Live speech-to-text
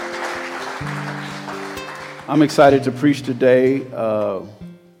I'm excited to preach today.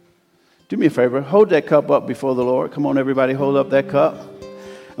 Do me a favor, hold that cup up before the Lord. Come on, everybody, hold up that cup.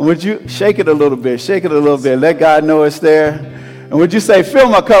 And would you shake it a little bit, let God know it's there. And would you say, fill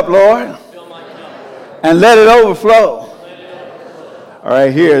my cup, Lord, and let it overflow. All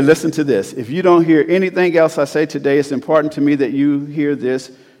right, here, listen to this. If you don't hear anything else I say today, it's important to me that you hear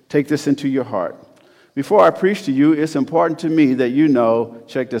this. Take this into your heart. Before I preach to you, it's important to me that you know,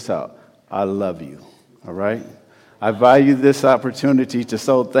 check this out, I love you. All right? I value this opportunity to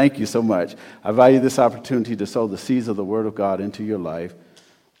sow, thank you so much. I value this opportunity to sow the seeds of the Word of God into your life.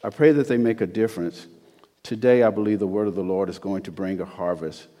 I pray that they make a difference. Today, I believe the Word of the Lord is going to bring a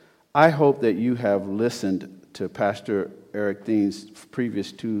harvest. I hope that you have listened to Pastor Eric Thien's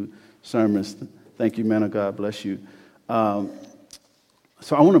previous 2 sermons. Thank you, man of God. Bless you.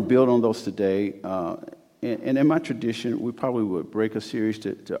 So I want to build on those today. And in my tradition, we probably would break a series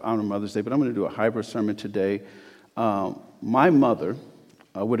to honor Mother's Day, but I'm going to do a hybrid sermon today. My mother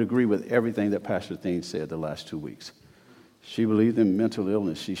would agree with everything that Pastor Thien said the last 2 weeks. She believed in mental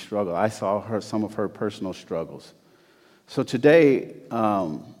illness. She struggled. I saw some of her personal struggles. So today,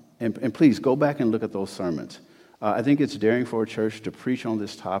 and please go back and look at those sermons. I think it's daring for a church to preach on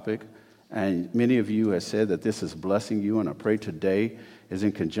this topic, and many of you have said that this is blessing you, and I pray today is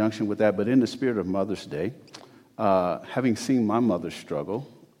in conjunction with that. But in the spirit of Mother's Day, having seen my mother struggle,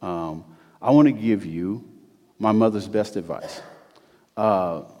 I want to give you my mother's best advice.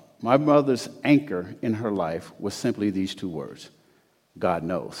 My mother's anchor in her life was simply these 2 words: God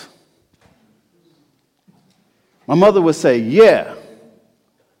knows. My mother would say, yeah,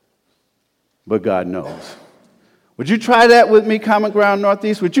 but God knows. Would you try that with me, Common Ground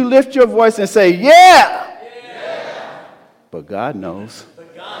Northeast? Would you lift your voice and say, yeah? But God knows.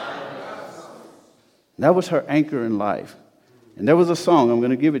 That was her anchor in life. And there was a song, I'm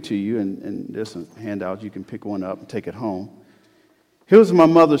going to give it to you, and there's some handouts. You can pick one up and take it home. Here's my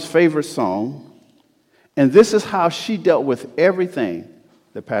mother's favorite song, and this is how she dealt with everything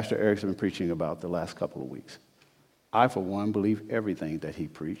that Pastor Eric's been preaching about the last couple of weeks. I, for one, believe everything that he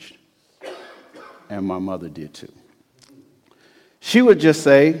preached, and my mother did too. She would just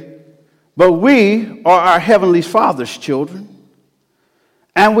say, but we are our Heavenly Father's children,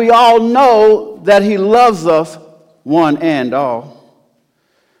 and we all know that He loves us, one and all.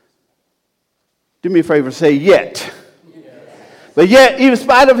 Do me a favor, say yet. Yes. But yet, in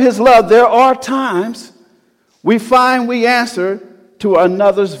spite of His love, there are times we find we answer to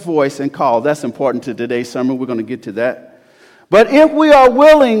another's voice and call. That's important to today's sermon. We're going to get to that. But if we are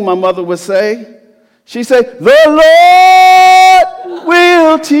willing, my mother would say, she'd say, the Lord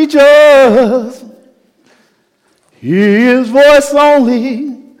will teach us His voice only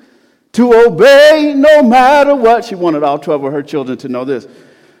to obey no matter what. She wanted all 12 of her children to know this.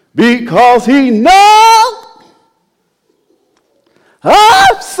 Because He knows.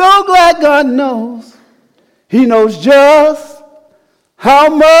 I'm so glad God knows. He knows just how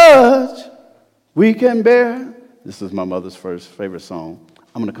much we can bear. This is my mother's first favorite song.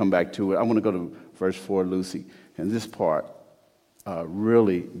 I'm going to come back to it. I want to go to verse 4, Lucy. And this part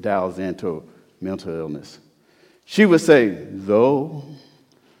really dials into mental illness. She would say, though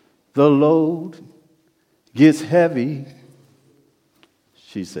the load gets heavy,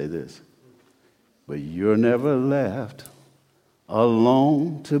 she'd say this, but you're never left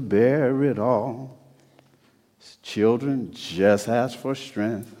alone to bear it all. Children, just ask for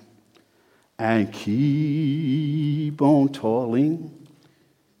strength and keep on toiling,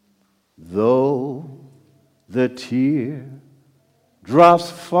 though the tear drops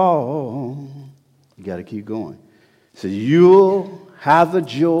fall. You got to keep going. So you'll have the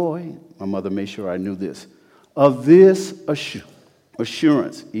joy, my mother made sure I knew this, of this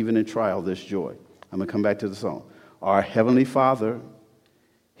assurance, even in trial, this joy. I'm going to come back to the song. Our Heavenly Father,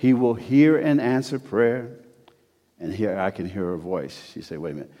 He will hear and answer prayer. And here I can hear her voice. She said,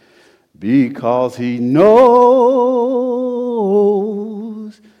 wait a minute. Because He knows.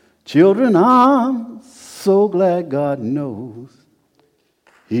 Children, I'm so glad God knows.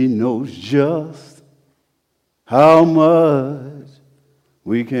 He knows just how much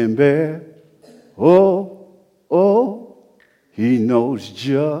we can bear. Oh, He knows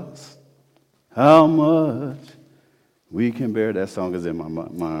just how much we can bear. That song is in my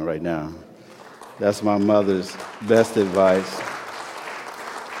mind right now. That's my mother's best advice.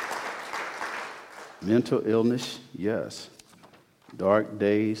 Mental illness, yes. Dark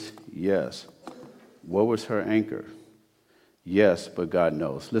days, yes. What was her anchor? Yes, but God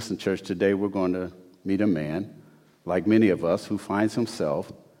knows. Listen, church, today we're going to meet a man, like many of us, who finds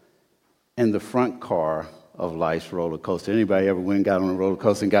himself in the front car of life's roller coaster. Anybody ever went and got on a roller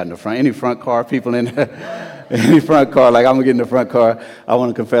coaster and got in the front? Any front car people in there? Any front car? Like, I'm going to get in the front car. I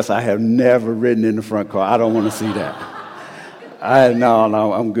want to confess I have never ridden in the front car. I don't want to see that.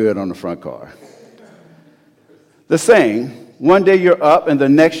 No, I'm good on the front car. The saying, one day you're up and the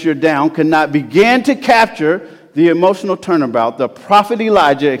next you're down, cannot begin to capture the emotional turnabout the prophet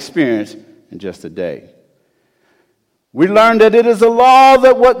Elijah experienced in just a day. We learned that it is a law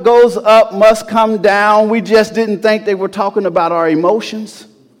that what goes up must come down. We just didn't think they were talking about our emotions,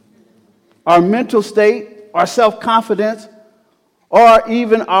 our mental state, our self-confidence, or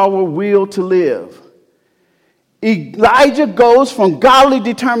even our will to live. Elijah goes from godly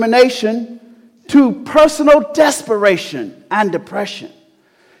determination to personal desperation and depression.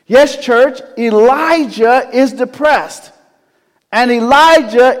 Yes, church, Elijah is depressed. And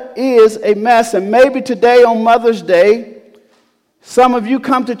Elijah is a mess. And maybe today on Mother's Day, some of you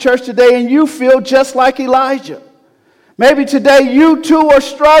come to church today and you feel just like Elijah. Maybe today you too are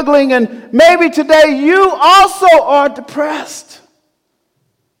struggling, and maybe today you also are depressed.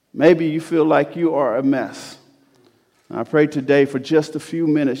 Maybe you feel like you are a mess. I pray today for just a few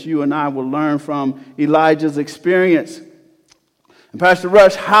minutes you and I will learn from Elijah's experience. And Pastor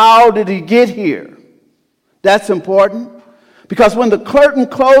Rush, how did he get here? That's important. Because when the curtain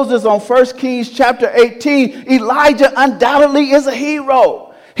closes on 1 Kings chapter 18, Elijah undoubtedly is a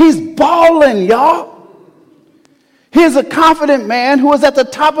hero. He's balling, y'all. He is a confident man who is at the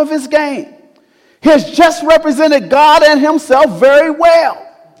top of his game. He has just represented God and himself very well.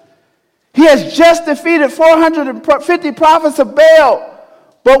 He has just defeated 450 prophets of Baal.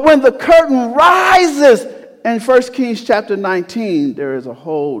 But when the curtain rises in 1 Kings chapter 19, there is a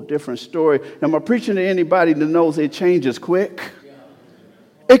whole different story. Now, am I preaching to anybody that knows it changes quick?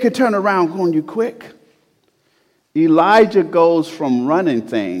 It could turn around on you quick. Elijah goes from running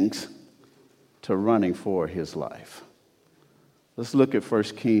things to running for his life. Let's look at 1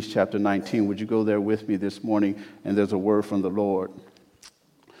 Kings chapter 19. Would you go there with me this morning? And there's a word from the Lord.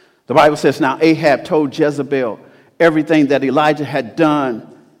 The Bible says, now Ahab told Jezebel everything that Elijah had done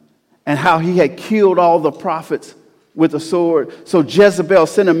and how he had killed all the prophets with a sword. So Jezebel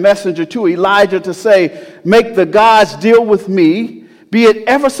sent a messenger to Elijah to say, make the gods deal with me, be it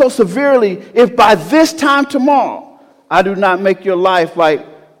ever so severely, if by this time tomorrow I do not make your life like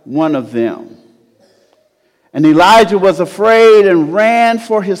one of them. And Elijah was afraid and ran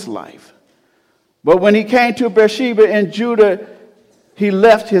for his life. But when he came to Beersheba in Judah, he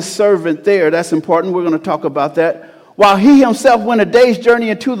left his servant there. That's important. We're going to talk about that. While he himself went a day's journey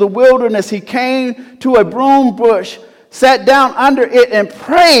into the wilderness, he came to a broom bush, sat down under it, and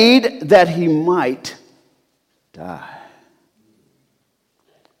prayed that he might die.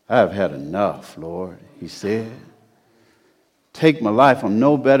 I have had enough, Lord, he said. Take my life. I'm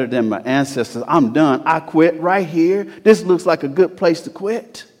no better than my ancestors. I'm done. I quit right here. This looks like a good place to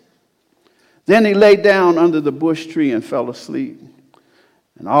quit. Then he lay down under the bush tree and fell asleep.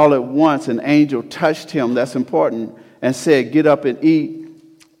 And all at once an angel touched him, that's important, and said, get up and eat.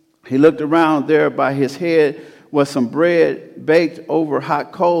 He looked around. There by his head was some bread baked over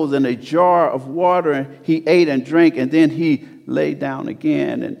hot coals and a jar of water. And he ate and drank, and then he lay down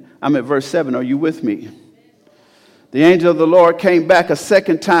again. And I'm at verse 7. Are you with me? The angel of the Lord came back a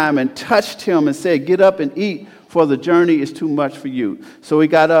second time and touched him and said, get up and eat, for the journey is too much for you. So he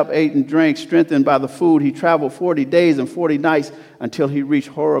got up, ate and drank, strengthened by the food. He traveled 40 days and 40 nights until he reached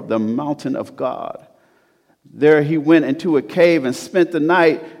Horeb, the mountain of God. There he went into a cave and spent the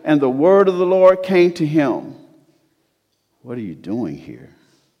night, and the word of the Lord came to him. What are you doing here,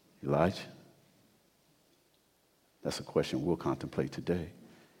 Elijah? That's a question we'll contemplate today.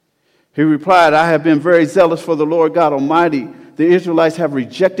 He replied, I have been very zealous for the Lord God Almighty. The Israelites have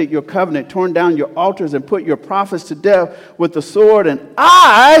rejected your covenant, torn down your altars, and put your prophets to death with the sword, and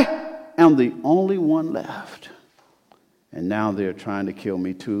I am the only one left. And now they're trying to kill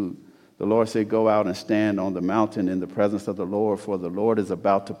me too. The Lord said, go out and stand on the mountain in the presence of the Lord, for the Lord is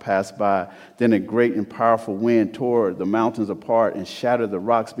about to pass by. Then a great and powerful wind tore the mountains apart and shattered the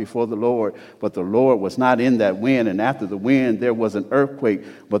rocks before the Lord. But the Lord was not in that wind. And after the wind, there was an earthquake.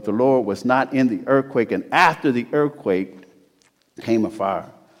 But the Lord was not in the earthquake. And after the earthquake came a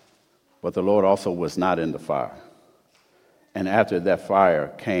fire. But the Lord also was not in the fire. And after that fire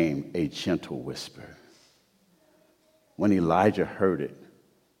came a gentle whisper. When Elijah heard it,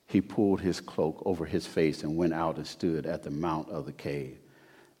 he pulled his cloak over his face and went out and stood at the mount of the cave.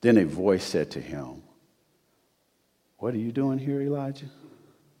 Then a voice said to him, what are you doing here, Elijah?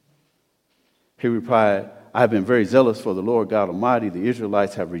 He replied, I have been very zealous for the Lord God Almighty. The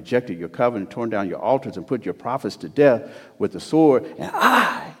Israelites have rejected your covenant, torn down your altars, and put your prophets to death with the sword, and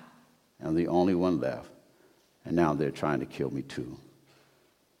I am the only one left. and now they're trying to kill me too.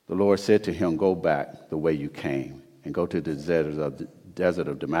 The Lord said to him, go back the way you came, and go to the desert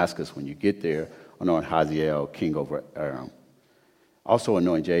of Damascus. When you get there, anoint Hazael king over Aram. Also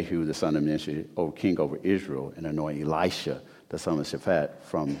anoint Jehu, the son of Nimshi, king over Israel, and anoint Elisha, the son of Shaphat,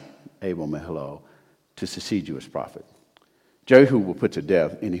 from Abel-Meholah, to succeed you as prophet. Jehu will put to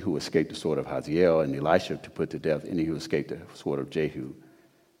death any who escaped the sword of Hazael, and Elisha to put to death any who escaped the sword of Jehu.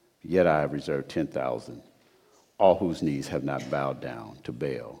 Yet I have reserved 10,000, all whose knees have not bowed down to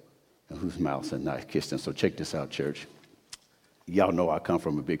Baal, and whose mouths have not kissed him. So check this out, church. Y'all know I come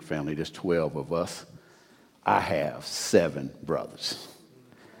from a big family. There's 12 of us. I have 7 brothers.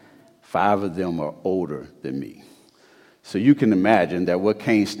 5 of them are older than me. So you can imagine that what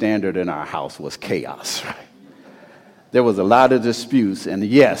came standard in our house was chaos, right? There was a lot of disputes, and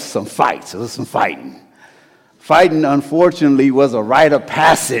yes, some fights. There was some fighting. Fighting, unfortunately, was a rite of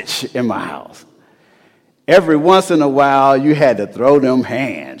passage in my house. Every once in a while, you had to throw them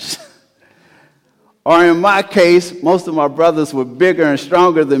hands. Or in my case, most of my brothers were bigger and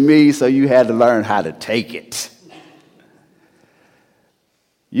stronger than me, so you had to learn how to take it.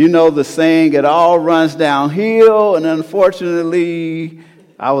 You know the saying, it all runs downhill, and unfortunately,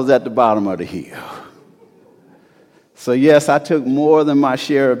 I was at the bottom of the hill. So yes, I took more than my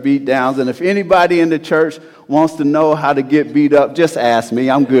share of beat downs, and if anybody in the church wants to know how to get beat up, just ask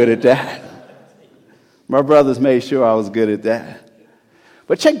me. I'm good at that. My brothers made sure I was good at that.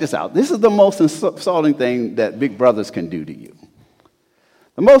 But check this out. This is the most insulting thing that big brothers can do to you.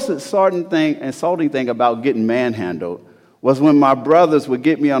 The most insulting thing about getting manhandled was when my brothers would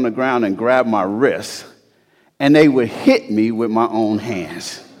get me on the ground and grab my wrists, and they would hit me with my own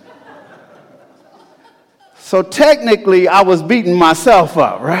hands. So technically, I was beating myself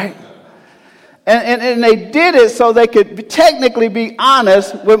up, right? And they did it so they could technically be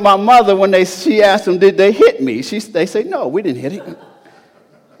honest with my mother when she asked them, did they hit me? They say, no, we didn't hit him.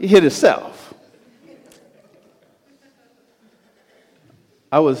 He hit himself.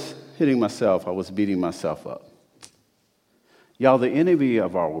 I was hitting myself. I was beating myself up. Y'all, the enemy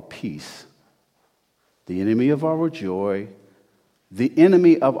of our peace, the enemy of our joy, the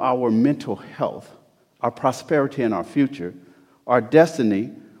enemy of our mental health, our prosperity and our future, our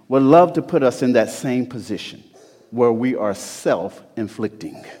destiny, would love to put us in that same position where we are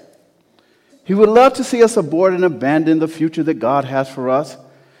self-inflicting. He would love to see us abort and abandon the future that God has for us.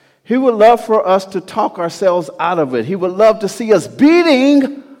 He would love for us to talk ourselves out of it. He would love to see us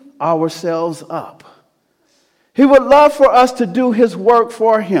beating ourselves up. He would love for us to do his work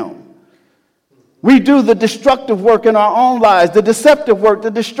for him. We do the destructive work in our own lives, the deceptive work,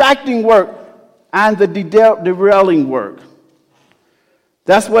 the distracting work, and the derailing work.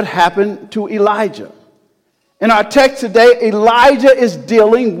 That's what happened to Elijah. In our text today, Elijah is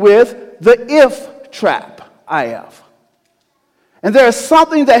dealing with the if trap, IF. And there is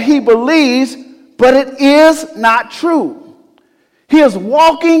something that he believes, but it is not true. He is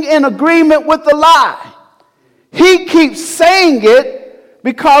walking in agreement with the lie. He keeps saying it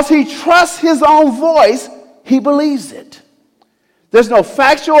because he trusts his own voice. He believes it. There's no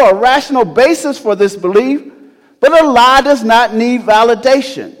factual or rational basis for this belief, but a lie does not need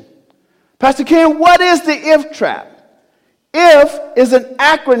validation. Pastor Ken, what is the if trap? If is an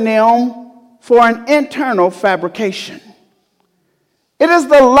acronym for an internal fabrication. It is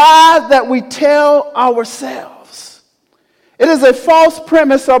the lie that we tell ourselves. It is a false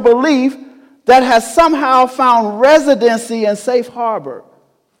premise or belief that has somehow found residency and safe harbor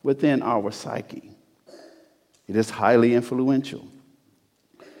within our psyche. It is highly influential,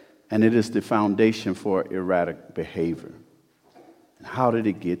 and it is the foundation for erratic behavior. And how did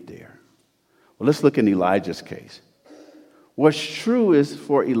it get there? Well, let's look in Elijah's case. What's true is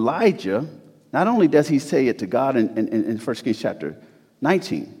for Elijah, not only does he say it to God in 1 Kings chapter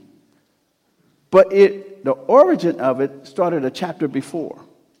 19, but the origin of it started a chapter before.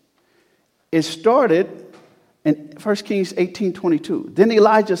 It started in 1 Kings 18:22. Then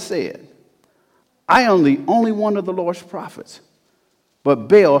Elijah said, I am the only one of the Lord's prophets, but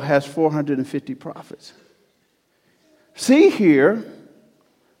Baal has 450 prophets. See here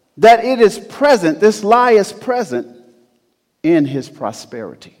that it is present, this lie is present in his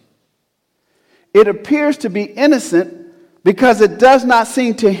prosperity. It appears to be innocent because it does not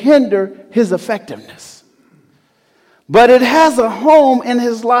seem to hinder his effectiveness. But it has a home in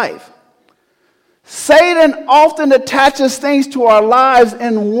his life. Satan often attaches things to our lives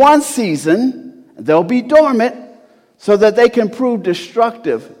in one season. They'll be dormant so that they can prove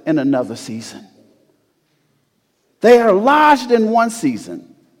destructive in another season. They are lodged in one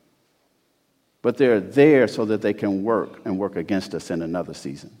season, but they're there so that they can work against us in another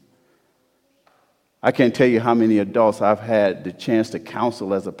season. I can't tell you how many adults I've had the chance to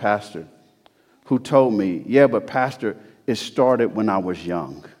counsel as a pastor who told me, yeah, but pastor, it started when I was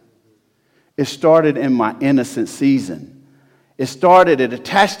young. It started in my innocent season. It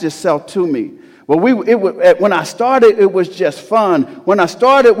attached itself to me. Well, when I started, it was just fun. When I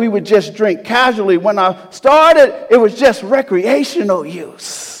started, we would just drink casually. When I started, it was just recreational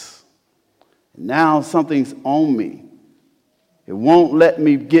use. Now something's on me. It won't let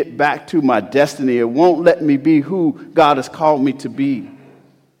me get back to my destiny. It won't let me be who God has called me to be.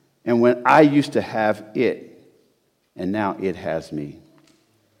 And when I used to have it, and now it has me.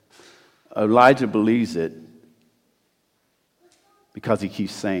 Elijah believes it because he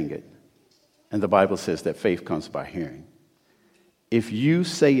keeps saying it. And the Bible says that faith comes by hearing. If you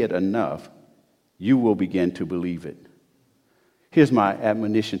say it enough, you will begin to believe it. Here's my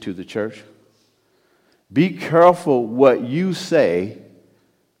admonition to the church. Be careful what you say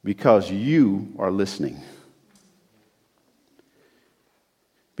because you are listening.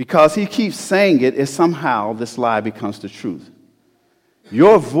 Because he keeps saying it, and somehow this lie becomes the truth.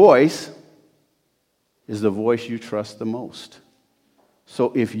 Your voice is the voice you trust the most.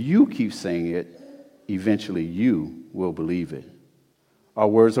 So if you keep saying it, eventually you will believe it. Our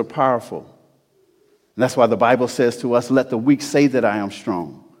words are powerful. And that's why the Bible says to us, let the weak say that I am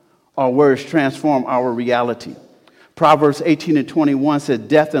strong. Our words transform our reality. Proverbs 18:21 says,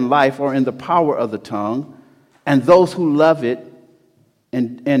 death and life are in the power of the tongue, and those who love it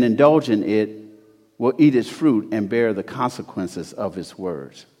and indulge in it will eat its fruit and bear the consequences of its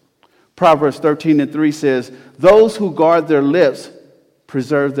words. Proverbs 13:3 says, those who guard their lips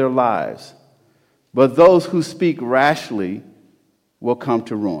preserve their lives, but those who speak rashly will come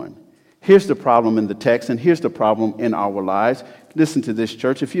to ruin. Here's the problem in the text, and here's the problem in our lives. Listen to this,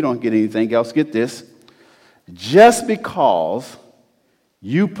 church. If you don't get anything else, get this. Just because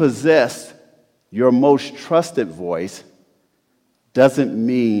you possess your most trusted voice doesn't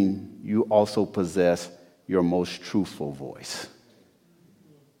mean you also possess your most truthful voice.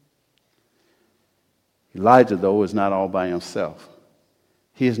 Elijah, though, is not all by himself.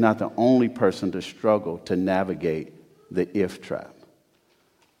 He is not the only person to struggle to navigate the if trap.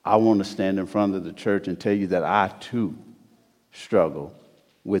 I want to stand in front of the church and tell you that I, too, struggle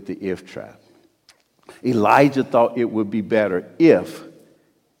with the if trap. Elijah thought it would be better if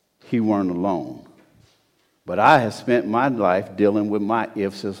he weren't alone. But I have spent my life dealing with my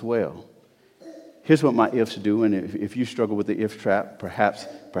ifs as well. Here's what my ifs do, and if you struggle with the if trap,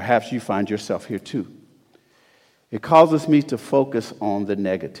 perhaps you find yourself here too. It causes me to focus on the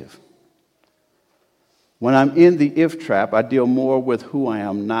negative. When I'm in the if trap, I deal more with who I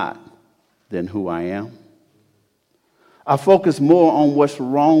am not than who I am. I focus more on what's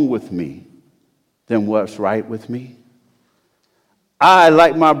wrong with me than what's right with me. I,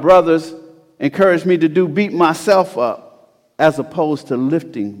 like my brothers, encourage me to beat myself up as opposed to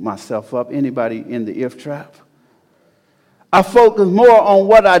lifting myself up. Anybody in the if trap? I focus more on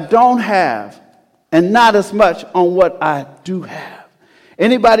what I don't have and not as much on what I do have.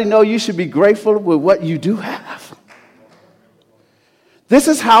 Anybody know you should be grateful with what you do have? This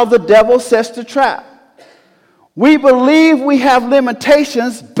is how the devil sets the trap. We believe we have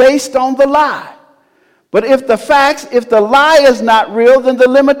limitations based on the lie. But if the lie is not real, then the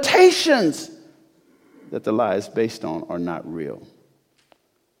limitations that the lie is based on are not real.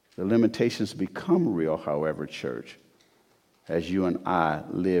 The limitations become real, however, church, as you and I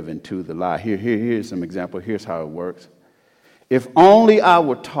live into the lie. Here's some example. Here's how it works. If only I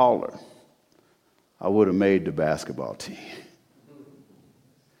were taller, I would have made the basketball team.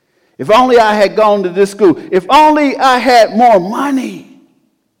 If only I had gone to this school. If only I had more money.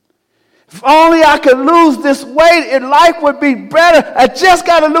 If only I could lose this weight and life would be better. I just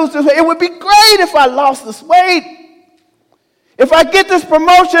got to lose this weight. It would be great if I lost this weight. If I get this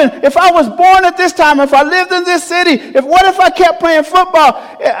promotion, if I was born at this time, if I lived in this city, what if I kept playing football?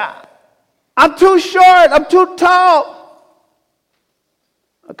 I'm too short, I'm too tall.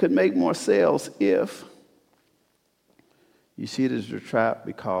 I could make more sales if. You see it as a trap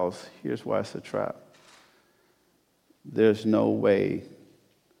because here's why it's a trap. There's no way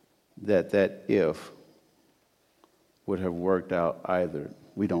that if would have worked out either.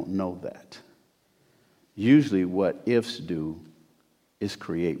 We don't know that. Usually what ifs do is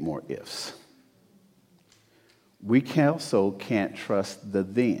create more ifs. We also can't trust the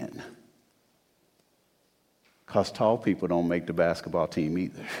then. Because tall people don't make the basketball team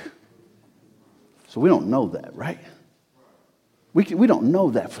either. So we don't know that, right? We don't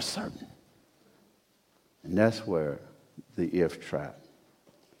know that for certain. And that's where the if trap.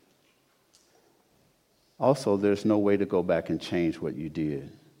 Also, there's no way to go back and change what you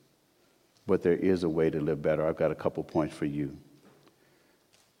did. but there is a way to live better. I've got a couple points for you.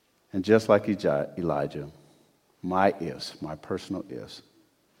 And just like Elijah, my ifs, my personal ifs,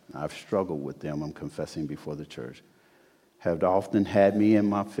 I've struggled with them, I'm confessing before the church, have often had me in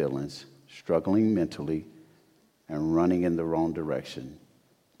my feelings, struggling mentally, and running in the wrong direction,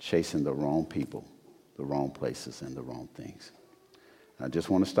 chasing the wrong people, the wrong places, and the wrong things. I just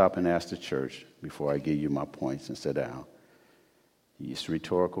want to stop and ask the church, before I give you my points and sit down, it's a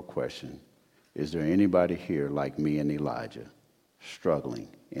rhetorical question. Is there anybody here like me and Elijah, struggling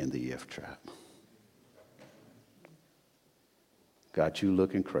in the if trap? Got you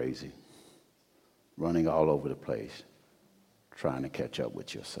looking crazy, running all over the place, trying to catch up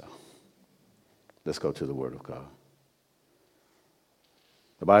with yourself. Let's go to the Word of God.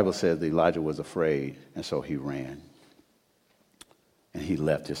 The Bible says that Elijah was afraid, and so he ran. And he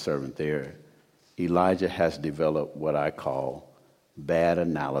left his servant there. Elijah has developed what I call bad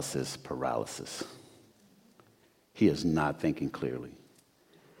analysis paralysis. He is not thinking clearly.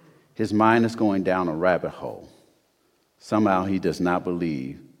 His mind is going down a rabbit hole. Somehow he does not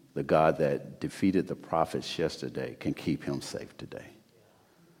believe the God that defeated the prophets yesterday can keep him safe today.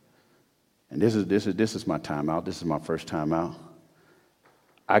 And this is my time out. This is my first time out.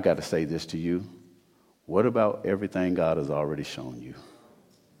 I got to say this to you. What about everything God has already shown you?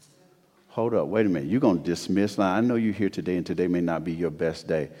 Hold up, wait a minute. You're going to dismiss. Now, I know you're here today, and today may not be your best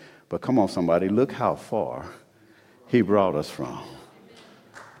day. But come on, somebody. Look how far he brought us from.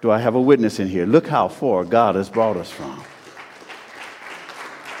 Do I have a witness in here? Look how far God has brought us from.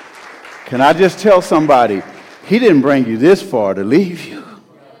 Can I just tell somebody, he didn't bring you this far to leave you.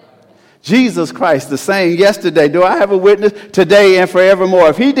 Jesus Christ, the same yesterday. Do I have a witness? Today and forevermore.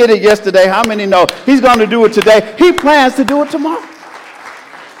 If he did it yesterday, how many know he's going to do it today? He plans to do it tomorrow.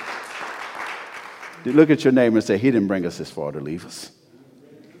 Look at your neighbor and say, he didn't bring us this far to leave us.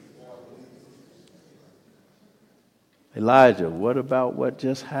 Elijah, what about what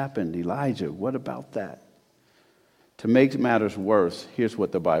just happened? Elijah, what about that? To make matters worse, here's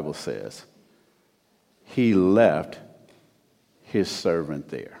what the Bible says. He left his servant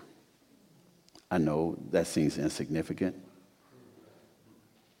there. I know that seems insignificant.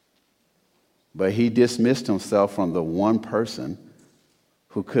 But he dismissed himself from the one person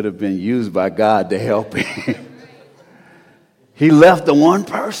who could have been used by God to help him. He left the one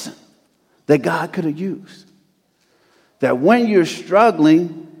person that God could have used. That when you're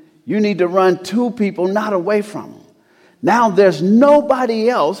struggling, you need to run to people, not away from them. Now there's nobody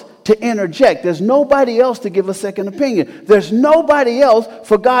else to interject. There's nobody else to give a second opinion. There's nobody else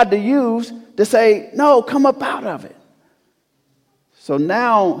for God to use to say, no, come up out of it. So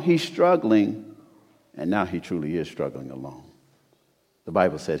now he's struggling, and now he truly is struggling alone. The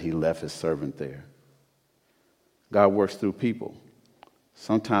Bible said he left his servant there. God works through people.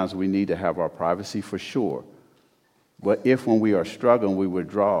 Sometimes we need to have our privacy for sure. But if when we are struggling, we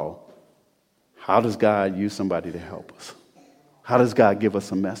withdraw, how does God use somebody to help us? How does God give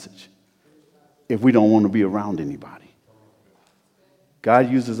us a message if we don't want to be around anybody?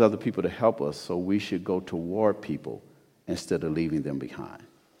 God uses other people to help us, so we should go toward people instead of leaving them behind.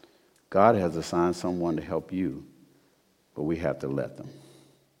 God has assigned someone to help you, but we have to let them.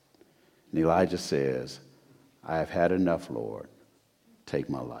 And Elijah says, I have had enough, Lord. Take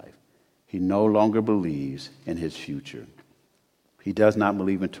my life. He no longer believes in his future. He does not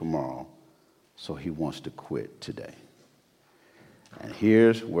believe in tomorrow, so he wants to quit today. And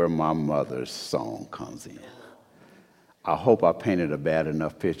here's where my mother's song comes in. I hope I painted a bad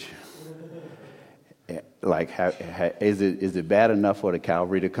enough picture. Like, is it bad enough for the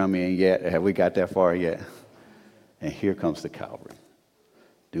Calvary to come in yet? Have we got that far yet? And here comes the Calvary.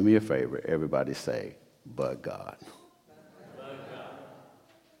 Do me a favor, everybody say, but God.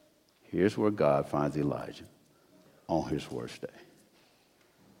 Here's where God finds Elijah on his worst day.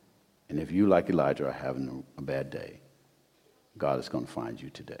 And if you, like Elijah, are having a bad day, God is going to find you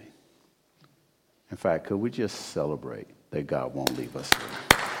today. In fact, could we just celebrate that God won't leave us here?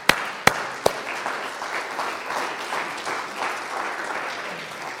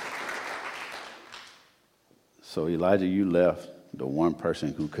 So, Elijah, you left the one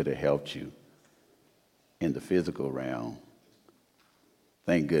person who could have helped you in the physical realm.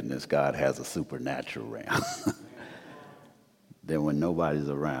 Thank goodness God has a supernatural realm. Then when nobody's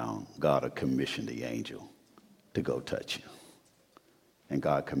around, God will commission the angel to go touch you. And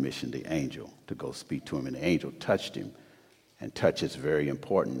God commissioned the angel to go speak to him. And the angel touched him. And touch is very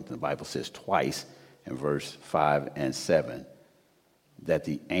important. The Bible says twice in verse 5 and 7 that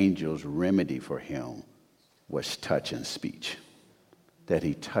the angel's remedy for him was touch and speech. That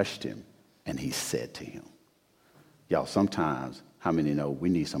he touched him and he said to him. Y'all, sometimes, how many know we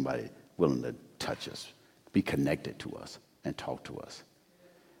need somebody? willing to touch us, be connected to us, and talk to us.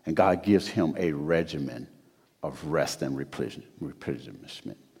 And God gives him a regimen of rest and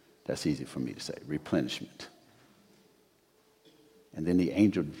replenishment. That's easy for me to say, replenishment. And then the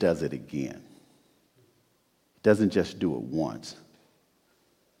angel does it again. He doesn't just do it once,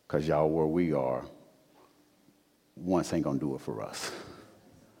 because y'all, where we are, once ain't going to do it for us.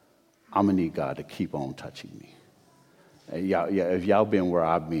 I'm going to need God to keep on touching me. If y'all been where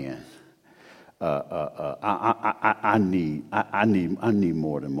I've been, I need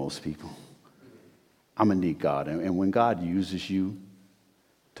more than most people. I'm going to need God. And when God uses you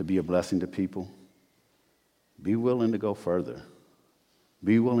to be a blessing to people, be willing to go further.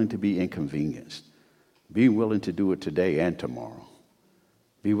 Be willing to be inconvenienced. Be willing to do it today and tomorrow.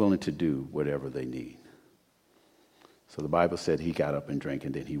 Be willing to do whatever they need. So the Bible said he got up and drank,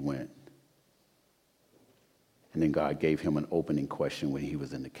 and then he went. And then God gave him an opening question when he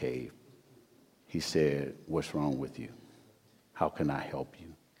was in the cave. He said, "What's wrong with you? How can I help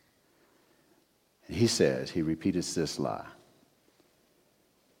you?" And he repeated this lie.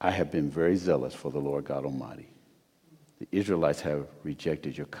 "I have been very zealous for the Lord God Almighty. The Israelites have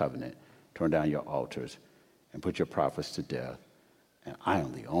rejected your covenant, torn down your altars, and put your prophets to death. And I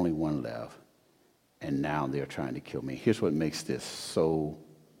am the only one left. And now they're trying to kill me." Here's what makes this so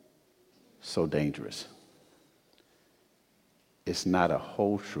dangerous. It's not a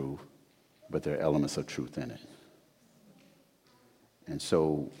whole truth, but there are elements of truth in it. And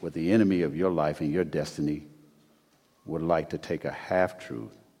so what the enemy of your life and your destiny would like to take a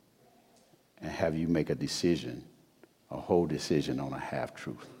half-truth and have you make a decision, a whole decision on a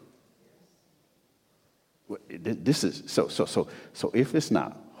half-truth. This is so if it's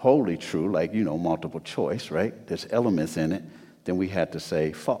not wholly true, like, multiple choice, right? There's elements in it, then we had to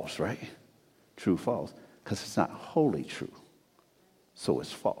say false, right? True, false, because it's not wholly true. So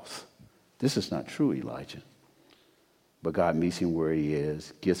it's false. This is not true, Elijah. But God meets him where he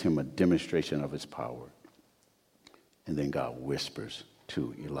is, gives him a demonstration of his power. And then God whispers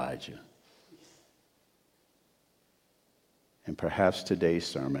to Elijah. And perhaps in today's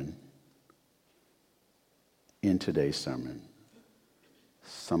sermon,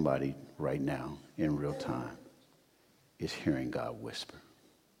 somebody right now in real time is hearing God whisper.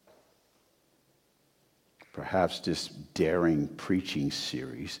 Perhaps this daring preaching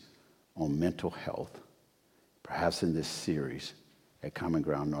series on mental health, perhaps in this series at Common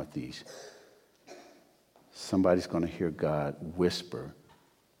Ground Northeast, somebody's going to hear God whisper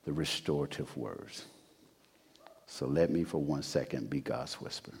the restorative words. So let me for 1 second be God's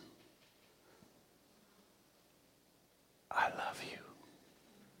whisper. I love you.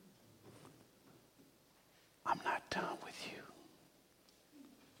 I'm not done with you.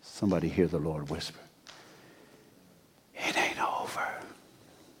 Somebody hear the Lord whisper. It ain't over.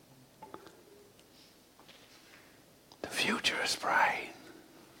 The future is bright.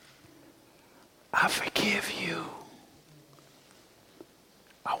 I forgive you.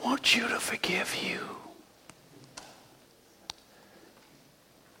 I want you to forgive you.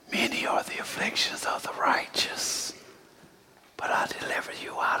 Many are the afflictions of the righteous, but I deliver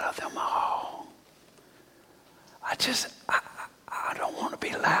you out of them all. I don't want to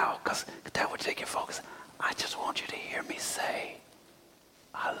be loud because that would take your focus. I just want you to hear me say,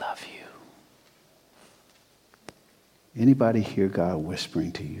 I love you. Anybody hear God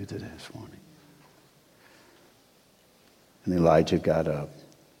whispering to you this morning? And Elijah got up.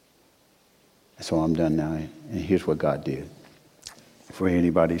 And so I'm done now. And here's what God did. For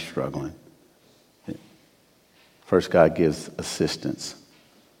anybody struggling. First, God gives assistance.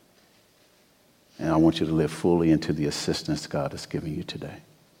 And I want you to live fully into the assistance God is giving you today.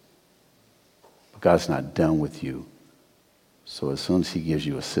 But God's not done with you. So as soon as he gives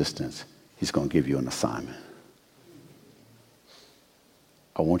you assistance, he's going to give you an assignment.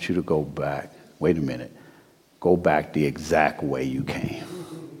 I want you to go back. Wait a minute. Go back the exact way you came.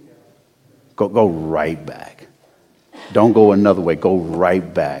 Go right back. Don't go another way. Go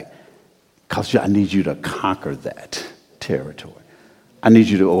right back. Because I need you to conquer that territory. I need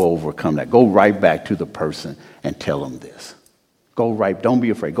you to overcome that. Go right back to the person and tell them this. Don't be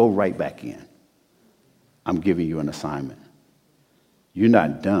afraid. Go right back in. I'm giving you an assignment. You're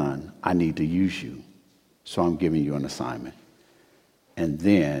not done. I need to use you. So I'm giving you an assignment. And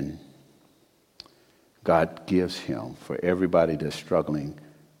then God gives him, for everybody that's struggling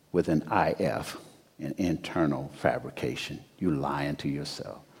with an IF, an internal fabrication, you lying to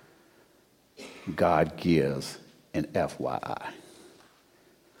yourself. God gives an FYI.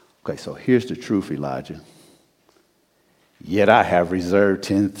 Okay, so here's the truth, Elijah. Yet I have reserved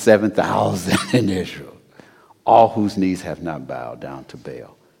 7,000 in Israel, all whose knees have not bowed down to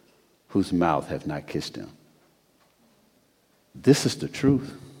Baal. whose mouth have not kissed him. This is the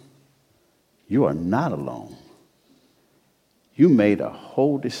truth. You are not alone. You made a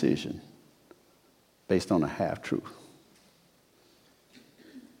whole decision based on a half-truth.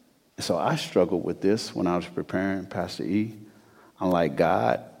 So I struggled with this when I was preparing Pastor E. I'm like,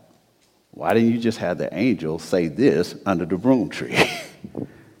 God, why didn't you just have the angel say this under the broom tree?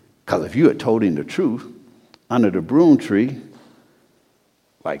 Because if you had told him the truth under the broom tree,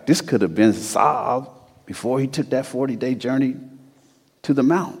 like this could have been solved before he took that 40-day journey to the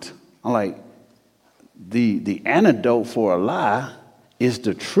mount. I'm like, the antidote for a lie is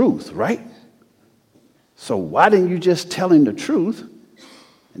the truth, right? So why didn't you just tell him the truth?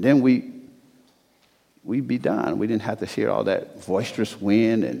 And then we'd be done. We didn't have to hear all that boisterous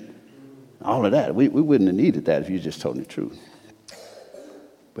wind and all of that. We wouldn't have needed that if you just told him the truth.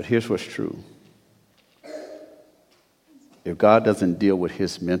 But here's what's true. If God doesn't deal with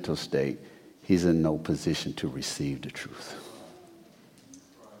his mental state, he's in no position to receive the truth.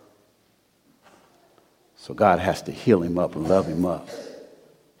 So God has to heal him up and love him up.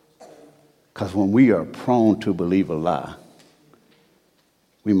 Because when we are prone to believe a lie,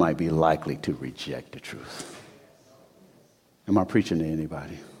 we might be likely to reject the truth. Am I preaching to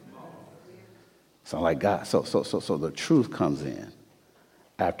anybody? So like God, so the truth comes in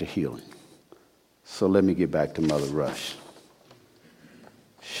after healing. So let me get back to Mother Rush.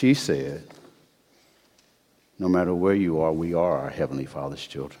 She said, no matter where you are, we are our Heavenly Father's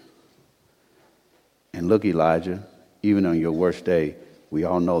children. And look, Elijah, even on your worst day, we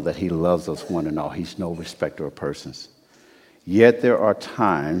all know that he loves us one and all. He's no respecter of persons. Yet there are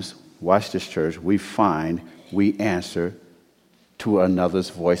times, watch this, church, we find we answer to another's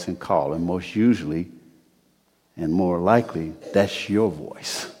voice and call. And most usually, and more likely, that's your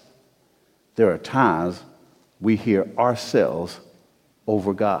voice. There are times we hear ourselves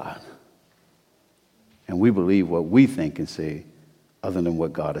over God. And we believe what we think and say other than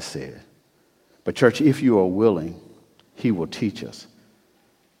what God has said. But church, if you are willing, he will teach us.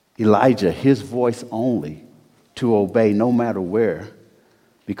 Elijah, his voice only to obey no matter where,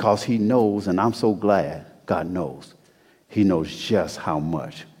 because he knows, and I'm so glad God knows, he knows just how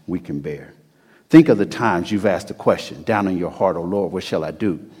much we can bear. Think of the times you've asked a question down in your heart, oh Lord, what shall I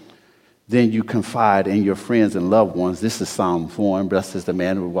do? Then you confide in your friends and loved ones. This is Psalm 4, blessed is the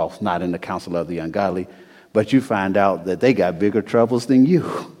man who walks not in the counsel of the ungodly, but you find out that they got bigger troubles than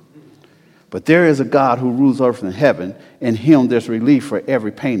you. But there is a God who rules earth and heaven, and him there's relief for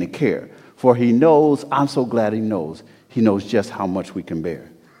every pain and care. For he knows, I'm so glad he knows just how much we can bear.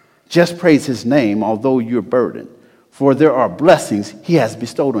 Just praise his name, although you're burdened. For there are blessings he has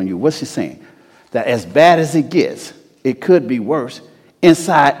bestowed on you. What's he saying? That as bad as it gets, it could be worse.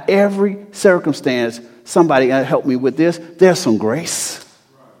 Inside every circumstance, somebody help me with this, there's some grace.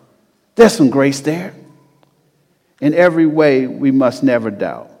 There's some grace there. In every way, we must never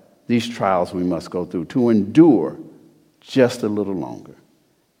doubt these trials we must go through to endure just a little longer.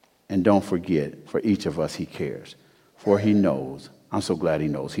 And don't forget, for each of us, he cares. For he knows. I'm so glad he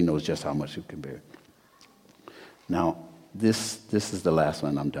knows. He knows just how much we can bear. Now, this is the last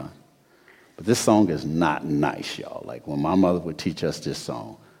one. I'm done. But this song is not nice, y'all. Like when my mother would teach us this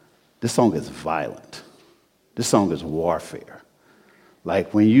song is violent. This song is warfare.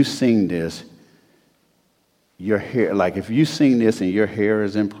 Like when you sing this, your hair, like if you sing this and your hair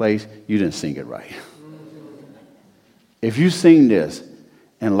is in place, you didn't sing it right. If you sing this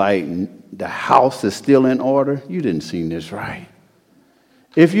and like the house is still in order, you didn't sing this right.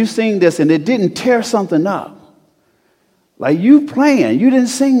 If you sing this and it didn't tear something up, like you playing, you didn't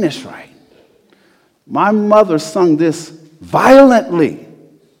sing this right. My mother sung this violently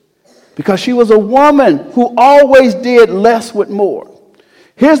because she was a woman who always did less with more.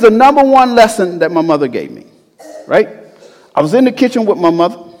 Here's the number one lesson that my mother gave me, right? I was in the kitchen with my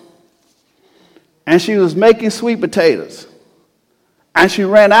mother, and she was making sweet potatoes, and she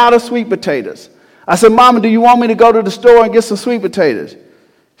ran out of sweet potatoes. I said, Mama, do you want me to go to the store and get some sweet potatoes?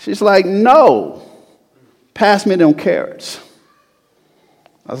 She's like, no, pass me them carrots.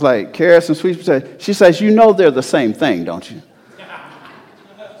 I was like, carrots and sweet potatoes? She says, you know they're the same thing, don't you?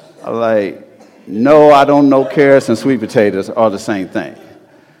 I was like, no, I don't know carrots and sweet potatoes are the same thing.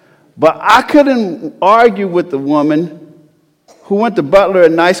 But I couldn't argue with the woman who went to Butler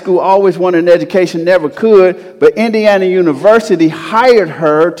at night school, always wanted an education, never could, but Indiana University hired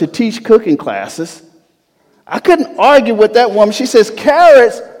her to teach cooking classes. I couldn't argue with that woman. She says,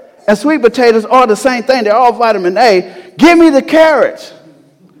 carrots and sweet potatoes are the same thing. They're all vitamin A. Give me the carrots.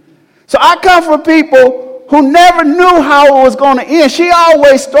 So I come from people who never knew how it was going to end. She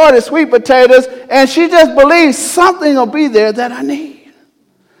always started sweet potatoes, and she just believed something will be there that I need.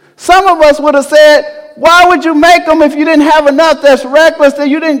 Some of us would have said, why would you make them if you didn't have enough? That's reckless, that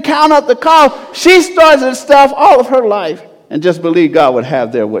you didn't count up the cost. She started stuff all of her life and just believed God would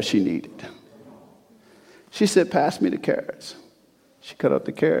have there what she needed. She said, pass me the carrots. She cut up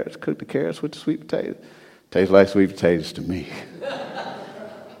the carrots, cooked the carrots with the sweet potatoes. Tastes like sweet potatoes to me.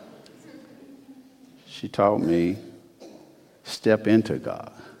 She taught me, step into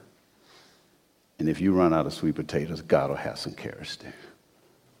God. And if you run out of sweet potatoes, God will have some carrots there.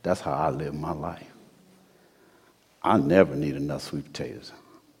 That's how I live my life. I never need enough sweet potatoes.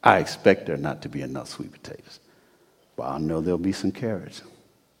 I expect there not to be enough sweet potatoes. But I know there'll be some carrots.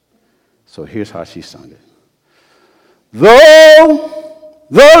 So here's how she sung it. Though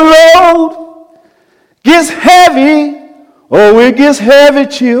the load gets heavy, oh, it gets heavy,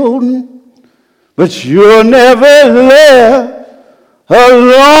 children, but you're never left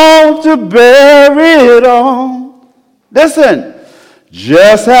alone to bear it all. Listen,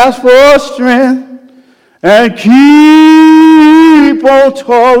 just ask for strength and keep on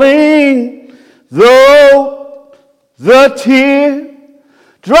toiling, though the tear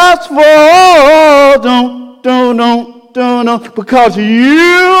drops fall, don't, because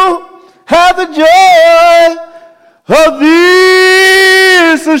you have the joy of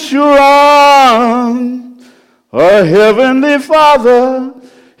this assurance. A heavenly Father,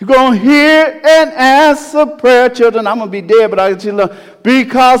 you're going to hear and answer prayer. Children, I'm going to be dead, but I get you love.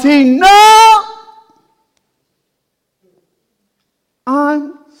 Because he knows.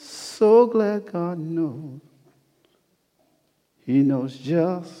 I'm so glad God knows. He knows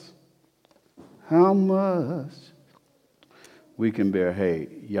just how much we can bear. Hey,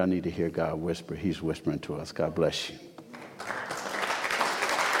 y'all need to hear God whisper. He's whispering to us. God bless you.